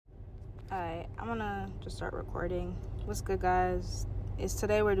Alright, I'm gonna just start recording. What's good, guys?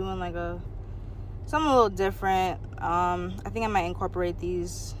 Today we're doing like something a little different. I think I might incorporate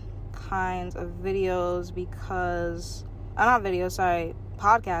these kinds of videos because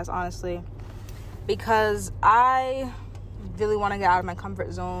podcasts, honestly, because I really want to get out of my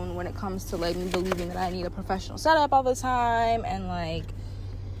comfort zone when it comes to like me believing that I need a professional setup all the time, and like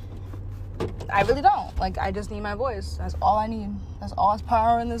I really don't. Like, I just need my voice. That's all I need. That's all that's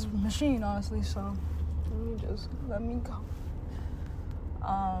power in this machine, honestly. So let me go.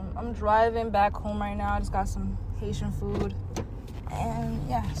 I'm driving back home right now. I just got some Haitian food. And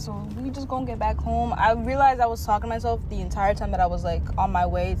yeah, so we just gonna get back home. I realized I was talking to myself the entire time that I was like on my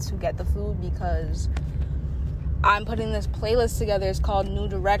way to get the food, because I'm putting this playlist together. It's called New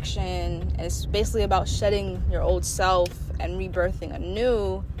Direction. And it's basically about shedding your old self and rebirthing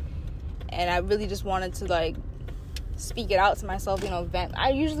anew. And I really just wanted to like speak it out to myself, vent. I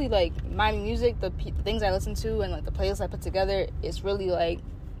usually like my music, the things I listen to, and like the playlist I put together, it's really like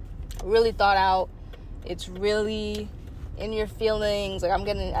really thought out. It's really in your feelings. Like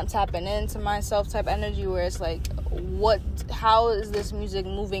I'm tapping into myself type energy, where it's like, how is this music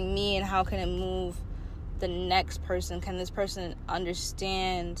moving me, and how can it move the next person? Can this person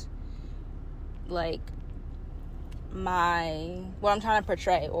understand like what I'm trying to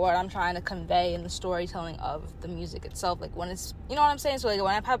portray, or what I'm trying to convey in the storytelling of the music itself? Like, when it's, you know what I'm saying? So like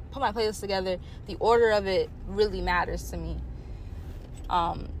when I put my playlist together, the order of it really matters to me.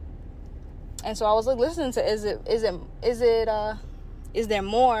 And so I was like listening to Is There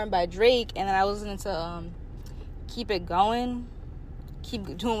More by Drake, and then I was listening to Keep It Going,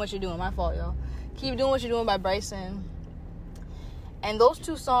 Keep Doing What You're Doing, my fault, y'all, Keep Doing What You're Doing by Bryson. And those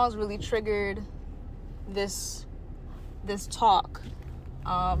two songs really triggered this talk.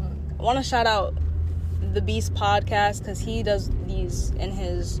 I want to shout out the Beast podcast, because he does these in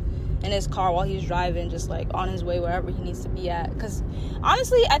his car while he's driving, just like on his way wherever he needs to be at. Because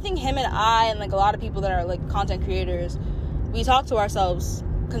honestly, I think him and I, and like a lot of people that are like content creators, we talk to ourselves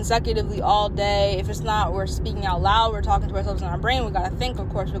consecutively all day. If it's not, we're speaking out loud, we're talking to ourselves in our brain. We gotta think, of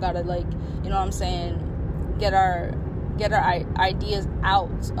course. We gotta, like, you know what I'm saying, get our ideas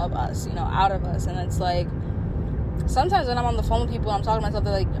out of us, out of us. And it's like, sometimes when I'm on the phone with people, I'm talking to myself,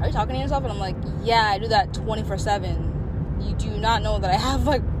 they're like, are you talking to yourself? And I'm like, yeah, I do that 24/7. You do not know that I have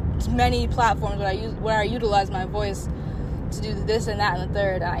like many platforms where I utilize my voice to do this and that and the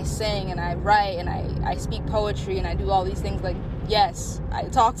third, and I sing and I write and I speak poetry and I do all these things. Like, yes, I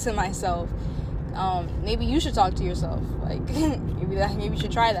talk to myself. Maybe you should talk to yourself. Like, maybe you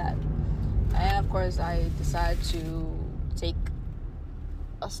should try that. And of course, I decided to take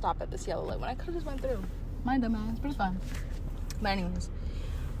a stop at this yellow light when I could have just went through. My dumb ass, but it's fine. But anyways,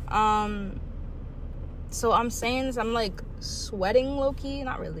 so I'm saying this, I'm like sweating low-key.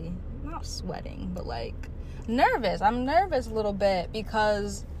 Not really, not sweating, but like nervous. I'm nervous a little bit,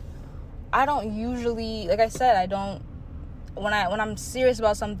 because I don't usually, like I said, I don't, when I'm serious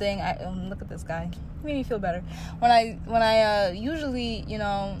about something, look at this guy, made me feel better. When I usually,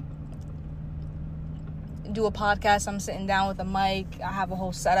 do a podcast, I'm sitting down with a mic, I have a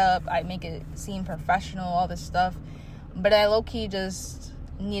whole setup, I make it seem professional, all this stuff. But I low-key just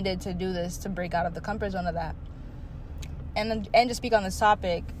needed to do this to break out of the comfort zone of that, and to speak on this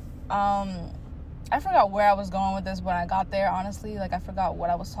topic. I forgot where I was going with this when I got there, honestly. Like, I forgot what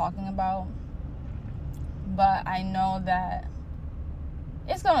I was talking about, but I know that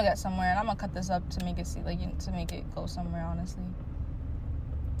it's gonna get somewhere, and I'm gonna cut this up to make it to make it go somewhere, honestly.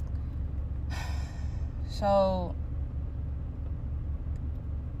 So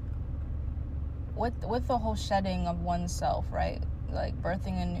with the whole shedding of oneself, right? Like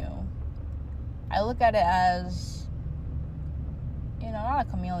birthing anew, I look at it as, not a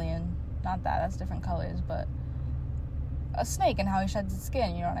chameleon, not that's different colors, but a snake and how he sheds its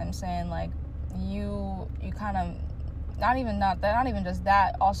skin, you know what I'm saying? Like, you kind of, not even just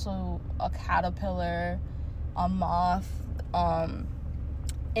that, also a caterpillar, a moth,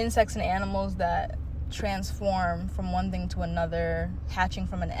 insects and animals that transform from one thing to another, hatching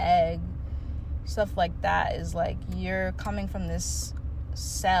from an egg, stuff like that. Is like, you're coming from this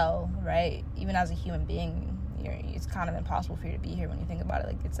cell, right? Even as a human being, it's kind of impossible for you to be here when you think about it.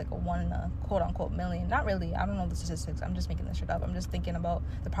 Like, it's like a 1 in a quote-unquote million. Not really, I don't know the statistics, I'm just making this shit up. I'm just thinking about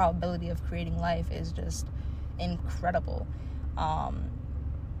the probability of creating life is just incredible,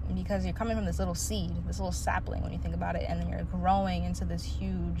 because you're coming from this little seed, this little sapling, when you think about it, and then you're growing into this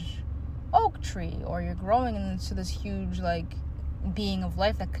huge oak tree, or you're growing into this huge like being of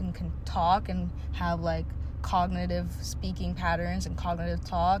life that can talk and have like cognitive speaking patterns and cognitive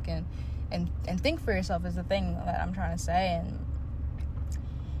talk and think for yourself, is the thing that I'm trying to say.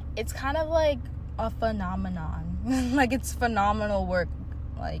 it's kind of like a phenomenon. Like, it's phenomenal work.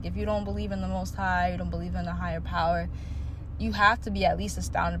 Like, if you don't believe in the Most High, you don't believe in a higher power, you have to be at least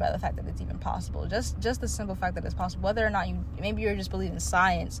astounded by the fact that it's even possible. Just the simple fact that it's possible. Whether or not maybe you're just believing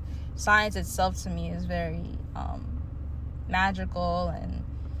science. Science itself to me is very magical and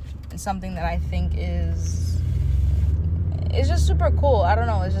something that I think is just super cool. I don't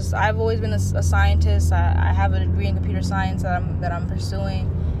know. It's just, I've always been a scientist. I have a degree in computer science that I'm pursuing,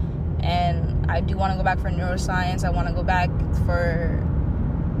 and I do want to go back for neuroscience. I want to go back for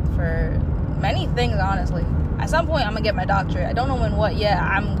many things, honestly. At some point, I'm gonna get my doctorate. I don't know when, what yet.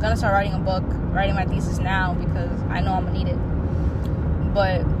 I'm gonna start writing a book, writing my thesis now, because I know I'm gonna need it.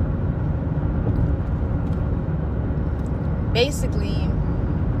 But basically,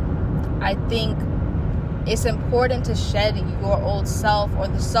 I think it's important to shed your old self, or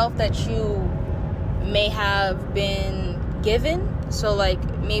the self that you may have been given. So, like,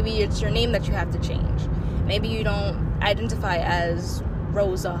 maybe it's your name that you have to change. Maybe you don't identify as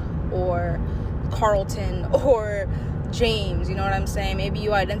Rosa or Carlton or James, you know what I'm saying? Maybe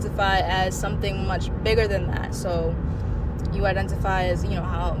you identify as something much bigger than that. So you identify as, you know,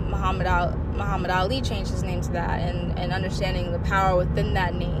 how Muhammad Ali changed his name to that, and understanding the power within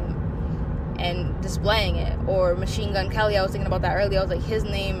that name and displaying it. Or Machine Gun Kelly, I was thinking about that earlier. I was like, his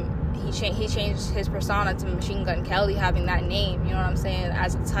name, he changed his persona to Machine Gun Kelly, having that name, you know what I'm saying,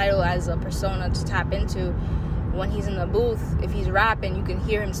 as a title, as a persona to tap into. When he's in the booth, if he's rapping, you can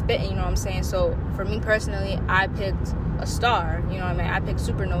hear him spitting, you know what I'm saying? So for me personally, I picked a star, you know what I mean? I picked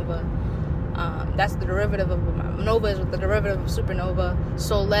Supernova. That's the derivative of Nova, is the derivative of supernova.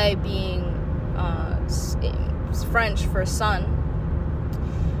 Soleil being French for sun.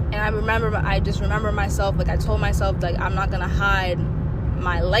 And I just remember myself, like, I told myself, like, I'm not gonna hide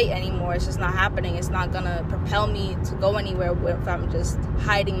my light anymore. It's just not happening. It's not gonna propel me to go anywhere if I'm just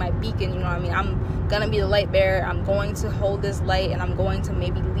hiding my beacon, you know what I mean? I'm gonna be the light bearer. I'm going to hold this light, and I'm going to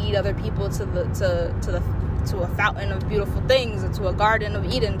maybe lead other people to a fountain of beautiful things, to a garden of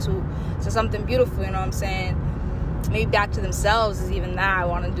Eden, to something beautiful, you know what I'm saying? Maybe back to themselves is even that I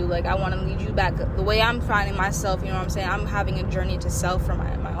want to do. Like, I want to lead you back the way I'm finding myself, you know what I'm saying? I'm having a journey to self for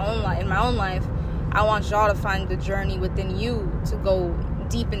my own life. In my own life, I want y'all to find the journey within you, to go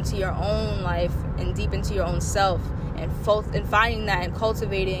deep into your own life and deep into your own self, and finding that and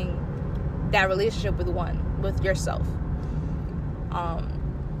cultivating that relationship with yourself.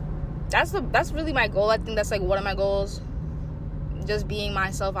 That's really my goal. I think that's like one of my goals, just being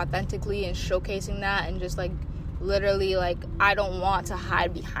myself authentically and showcasing that, and just like literally, like, I don't want to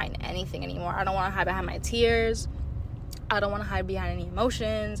hide behind anything anymore. I don't want to hide behind my tears. I don't want to hide behind any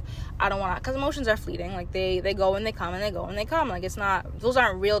emotions. I don't want to, because emotions are fleeting. Like, they go and they come, and they go and they come. Like, it's not, those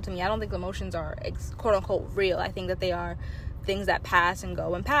aren't real to me. I don't think emotions are quote unquote real. I think that they are things that pass and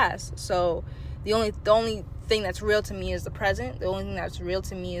go and pass. So the only thing that's real to me is the present. The only thing that's real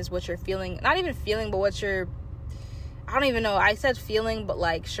to me is what you're feeling. Not even feeling, but what you're, I don't even know. I said feeling, but,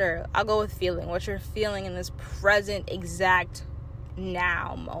 like, sure, I'll go with feeling. What you're feeling in this present exact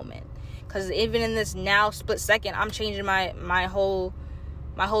now moment. Because even in this now split second, I'm changing my whole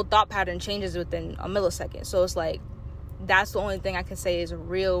thought pattern changes within a millisecond. So it's like, that's the only thing I can say is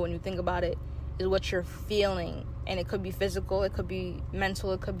real when you think about it, is what you're feeling. And it could be physical, it could be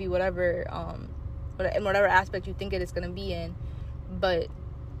mental, it could be whatever, in whatever aspect you think it is going to be in. But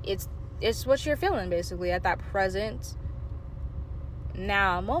it's what you're feeling, basically, at that present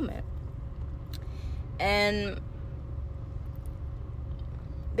now moment. And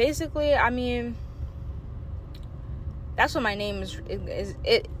basically, I mean, that's what my name is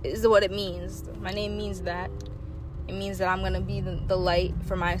what it means. My name means that. It means that I'm going to be the light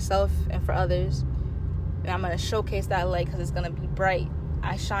for myself and for others. And I'm going to showcase that light, because it's going to be bright.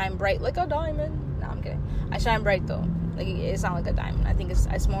 I shine bright like a diamond. No, I'm kidding. I shine bright, though. Like, it's not like a diamond. I think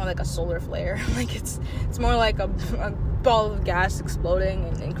it's more like a solar flare. Like, it's more like a ball of gas exploding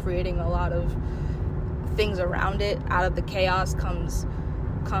and creating a lot of things around it. Out of the chaos comes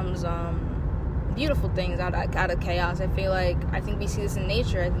beautiful things out of chaos. I think we see this in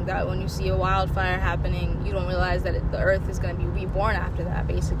nature. I think that when you see a wildfire happening, you don't realize that the earth is going to be reborn after that.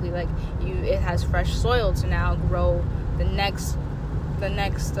 Basically, like, it has fresh soil to now grow the next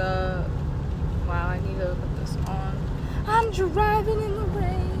wow, I need to put this on. I'm driving in the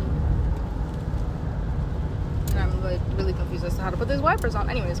rain, and I'm like really confused as to how to put these wipers on.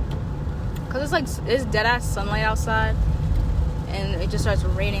 Anyways, because it's dead ass sunlight outside, and it just starts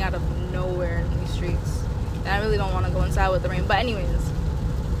raining out of nowhere in these streets, and I really don't want to go inside with the rain. But anyways,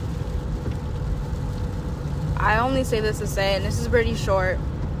 I only say this to say, and this is pretty short,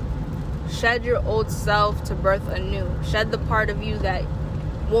 shed your old self to birth anew. Shed the part of you that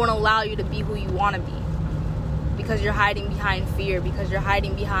won't allow you to be who you want to be, because you're hiding behind fear, because you're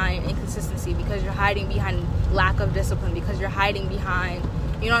hiding behind inconsistency, because you're hiding behind lack of discipline, because you're hiding behind,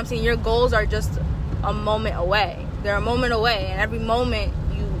 you know what I'm saying? Your goals are just a moment away. They're a moment away, and every moment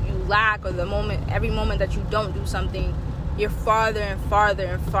you lack, or every moment that you don't do something, you're farther and farther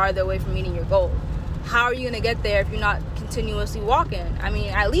and farther away from meeting your goal. How are you going to get there if you're not continuously walking? I mean,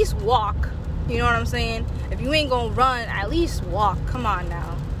 at least walk. You know what I'm saying? If you ain't going to run, at least walk. Come on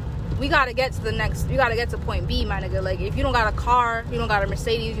now. We got to get to we got to get to point B, my nigga. Like, if you don't got a car, you don't got a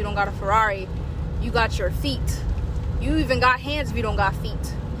Mercedes, you don't got a Ferrari, you got your feet. You even got hands if you don't got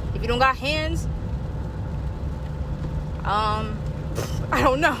feet. If you don't got hands, I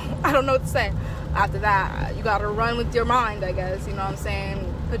don't know. I don't know what to say. After that, you got to run with your mind, I guess. You know what I'm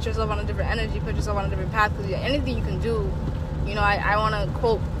saying? Put yourself on a different energy. Put yourself on a different path. Because anything you can do, you know, I want to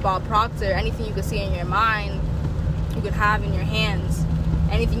quote Bob Proctor, anything you can see in your mind, you can have in your hands.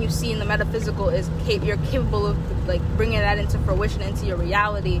 Anything you see in the metaphysical you're capable of, like, bringing that into fruition, into your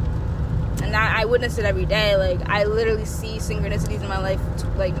reality. And I witness it every day. Like, I literally see synchronicities in my life,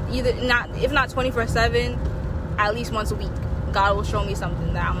 like, if not 24/7, at least once a week. God will show me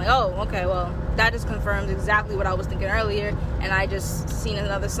something that I'm like, oh, okay, well, that just confirms exactly what I was thinking earlier, and I just seen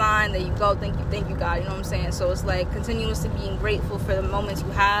another sign. There you go. Thank you, God. You know what I'm saying? So it's like continuously being grateful for the moments you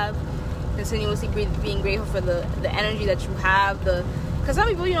have, continuously being grateful for the energy that you have. Because some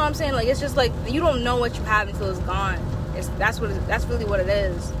people, you know what I'm saying? Like, it's just like you don't know what you have until it's gone. That's really what it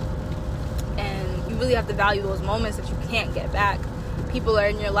is, and you really have to value those moments that you can't get back. People are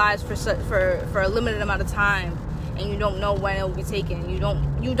in your lives for a limited amount of time, and you don't know when it will be taken. You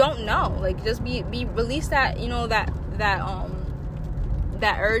don't know. Like, just be release that, you know, that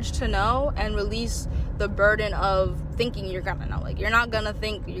urge to know, and release the burden of thinking you're gonna know. Like, you're not gonna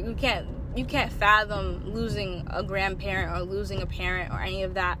think. You can't fathom losing a grandparent or losing a parent or any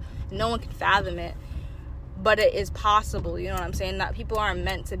of that. No one can fathom it, but it is possible. You know what I'm saying? That people aren't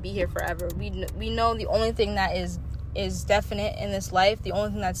meant to be here forever. We know the only thing that is definite in this life, the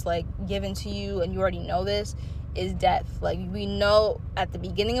only thing that's, like, given to you, and you already know this, is death. Like, we know at the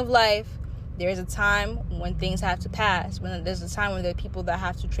beginning of life, there's a time when things have to pass. When there's a time when there are people that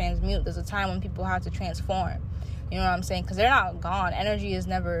have to transmute. There's a time when people have to transform. You know what I'm saying? Because they're not gone. Energy is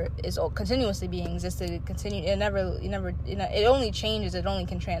continuously being existed. It only changes. It only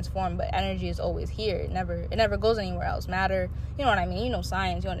can transform. But energy is always here. It never goes anywhere else. Matter. You know what I mean? You know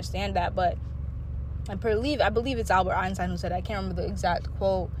science. You understand that. But I believe it's Albert Einstein who said it. I can't remember the exact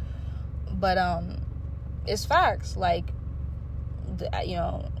quote. But it's facts. Like, you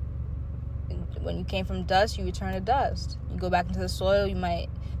know, when you came from dust, you return to dust. You go back into the soil,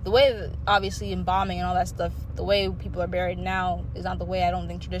 the way, obviously, embalming and all that stuff, the way people are buried now is not the way I don't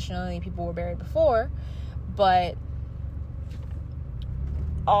think traditionally people were buried before. But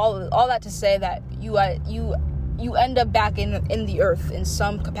all that to say that you end up back in the earth in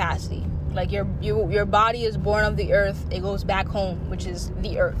some capacity. Like, your body is born of the earth. It goes back home, which is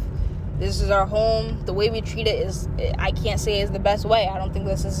the earth. This is our home. The way we treat it I can't say is the best way. I don't think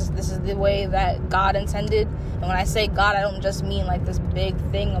this is the way that God intended. And when I say God, I don't just mean like this big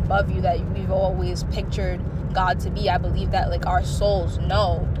thing above you that we've always pictured God to be. I believe that, like, our souls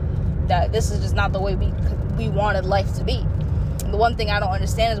know that this is just not the way we wanted life to be. And the one thing I don't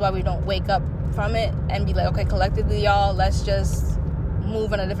understand is why we don't wake up from it and be like, okay, collectively, y'all, let's just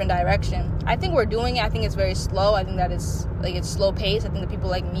move in a different direction. I think we're doing it. I think it's very slow. I think that it's slow paced. I think that people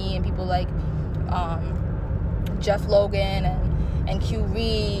like me and people like Jeff Logan and Q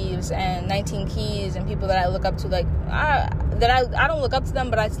Reeves and 19 Keys and people that I look up to, like, I don't look up to them,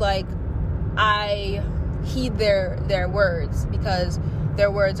 but it's like I heed their words, because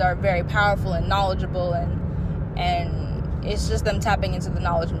their words are very powerful and knowledgeable, and it's just them tapping into the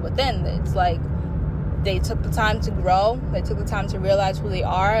knowledge within. It's like they took the time to grow. They took the time to realize who they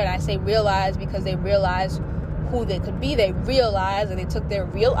are. And I say realize because they realize who they could be. They realize that they took their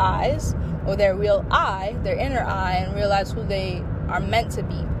real eyes, or their real eye, their inner eye, and realize who they are meant to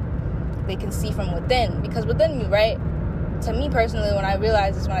be. They can see from within. Because within me, right, to me personally, when I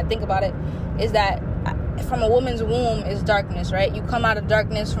realize this, when I think about it, is that from a woman's womb is darkness, right? You come out of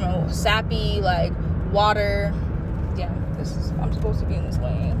darkness from a sappy, like, water. Damn, I'm supposed to be in this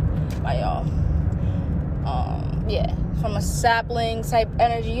lane. Bye, y'all. From a sapling type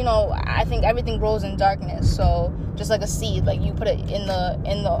energy, you know, I think everything grows in darkness. So just like a seed, like, you put it in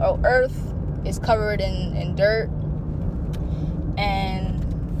the earth, is covered in dirt, and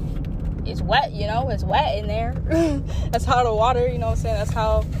it's wet, you know, it's wet in there. That's how the water, you know what I'm saying, that's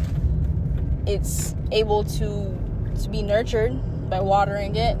how it's able to be nurtured, by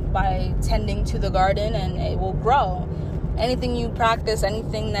watering it, by tending to the garden, and it will grow. anything you practice,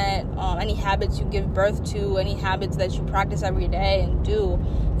 anything that, any habits you give birth to, any habits that you practice every day and do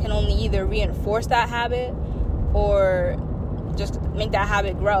can only either reinforce that habit or just make that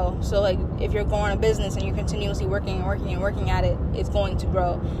habit grow. So like if you're going a business and you're continuously working at it, it's going to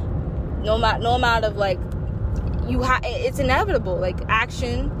grow. No amount of like it's inevitable. Like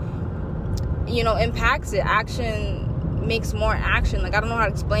action, impacts it. Action makes more action. Like I don't know how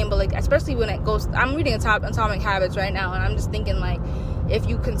to explain, but like especially when it goes, I'm reading Atomic Habits right now, and I'm just thinking like if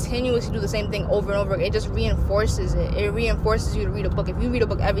you continuously do the same thing over and over, it just reinforces it. It reinforces you to read a book. If you read a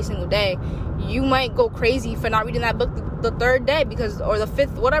book every single day, you might go crazy for not reading that book the third day or the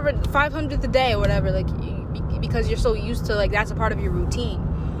fifth, whatever, 500th a day or whatever, like because you're so used to, like, that's a part of your routine.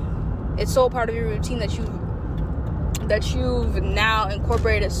 It's so part of your routine that you've now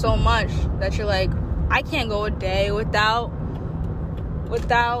incorporated so much that you're like, I can't go a day without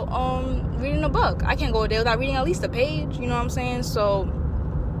reading a book. I can't go a day without reading at least a page. You know what I'm saying? So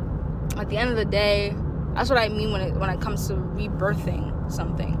at the end of the day, that's what I mean when it comes to rebirthing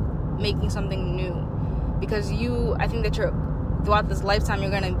something, making something new. Because I think that throughout this lifetime,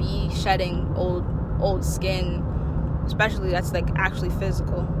 you're gonna be shedding old skin, especially that's like actually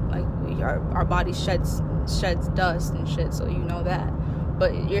physical. Like our body sheds dust and shit, so you know that.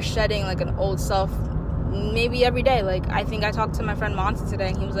 But you're shedding like an old self maybe every day. Like I think I talked to my friend Monty today,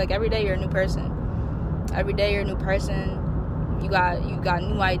 and he was like, every day you're a new person. Every day you're a new person. You got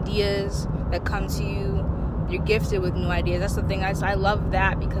new ideas that come to you. You're gifted with new ideas. That's the thing. I love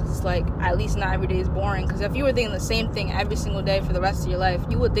that, because it's like, at least not every day is boring. Because if you were thinking the same thing every single day for the rest of your life,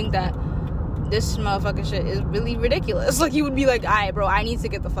 you would think that this motherfucking shit is really ridiculous. Like, you would be like, alright, bro, I need to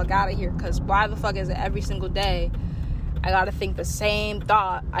get the fuck out of here. Because why the fuck is it every single day I gotta think the same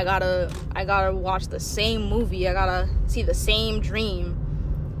thought? I gotta watch the same movie. I gotta see the same dream.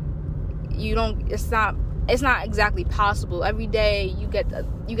 It's not exactly possible. Every day you get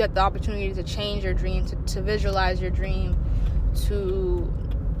the opportunity to change your dream, to visualize your dream, to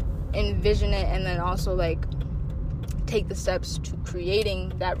envision it, and then also like take the steps to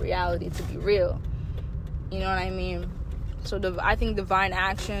creating that reality to be real. You know what I mean? So I think divine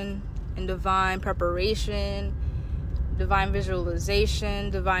action and divine preparation, divine visualization,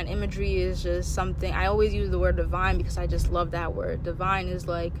 divine imagery is just something. I always use the word divine because I just love that word. Divine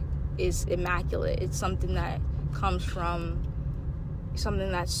is immaculate. It's something that comes from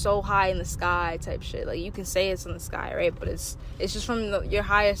something that's so high in the sky type shit. Like, you can say it's in the sky, right? But it's just from your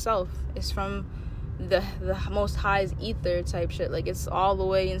higher self. It's from the most highest ether type shit. Like, it's all the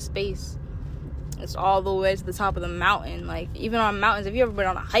way in space. It's all the way to the top of the mountain. Like, even on mountains, if you ever been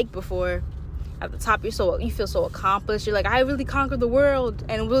on a hike before, at the top you feel so accomplished. You're like, I really conquered the world.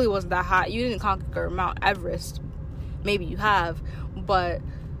 And it really wasn't that hot. You didn't conquer Mount Everest. Maybe you have, but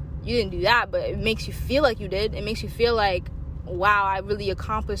you didn't do that. But it makes you feel like you did. It makes you feel like, wow, I really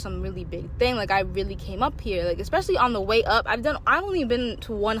accomplished some really big thing. Like, I really came up here. Like, especially on the way up. I've only been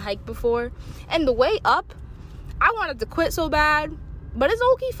to one hike before, and the way up, I wanted to quit so bad, but it's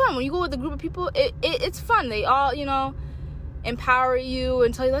okay fun. When you go with a group of people, it's fun. They all, empower you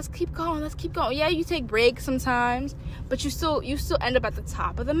and tell you, let's keep going. Yeah, you take breaks sometimes, but you still end up at the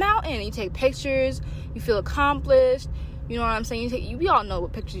top of the mountain. You take pictures, you feel accomplished. You know what I'm saying? We all know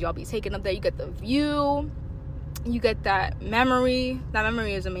what pictures y'all be taking up there. You get the view, you get that memory. That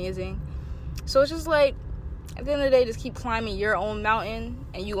memory is amazing. So it's just like, at the end of the day, just keep climbing your own mountain,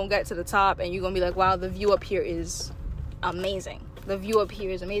 and you're gonna get to the top, and you're gonna be like, wow, the view up here is amazing. The view up here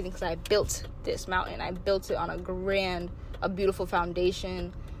is amazing because I built this mountain. I built it on a beautiful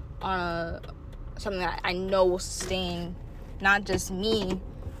foundation, on something that I know will sustain not just me,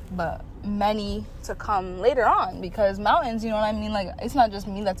 but many to come later on. Because mountains, you know what I mean? Like, it's not just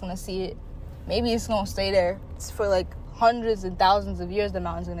me that's gonna see it. Maybe it's gonna stay there. It's for like hundreds and thousands of years. The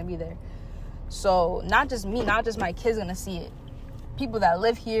mountain's gonna be there. So not just me, not just my kids gonna see it. People that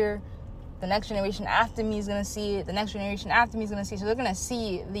live here, the next generation after me is gonna see it. The next generation after me is gonna see it. So they're gonna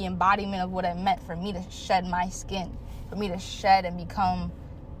see the embodiment of what it meant for me to shed my skin, for me to shed and become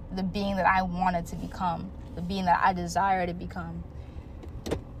the being that I wanted to become, the being that I desire to become.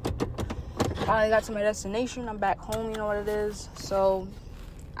 Finally got to my destination. I'm back home. You know what it is. So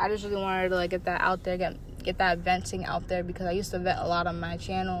I just really wanted to like get that out there, get that venting out there, because I used to vent a lot on my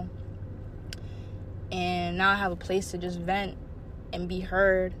channel, and now I have a place to just vent and be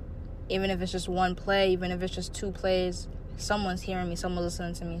heard. Even if it's just one play, even if it's just two plays, someone's hearing me, someone's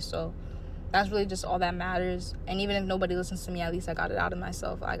listening to me. So that's really just all that matters. And even if nobody listens to me, at least I got it out of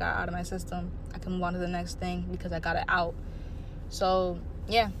myself. I got it out of my system. I can move on to the next thing because I got it out. So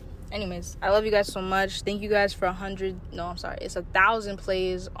yeah, Anyways, I love you guys so much. Thank you guys for 1,000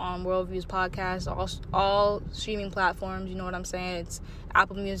 plays on Worldviews podcast, all streaming platforms. You know what I'm saying? It's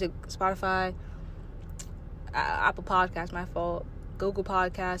Apple Music, Spotify, Apple Podcast, my fault, Google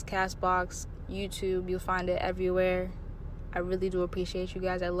Podcast, Castbox, YouTube. You'll find it everywhere. I really do appreciate you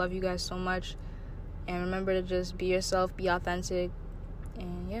guys. I love you guys so much. And remember to just be yourself, be authentic,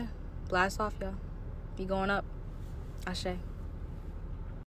 and yeah, blast off, y'all. Be going up. Ashe.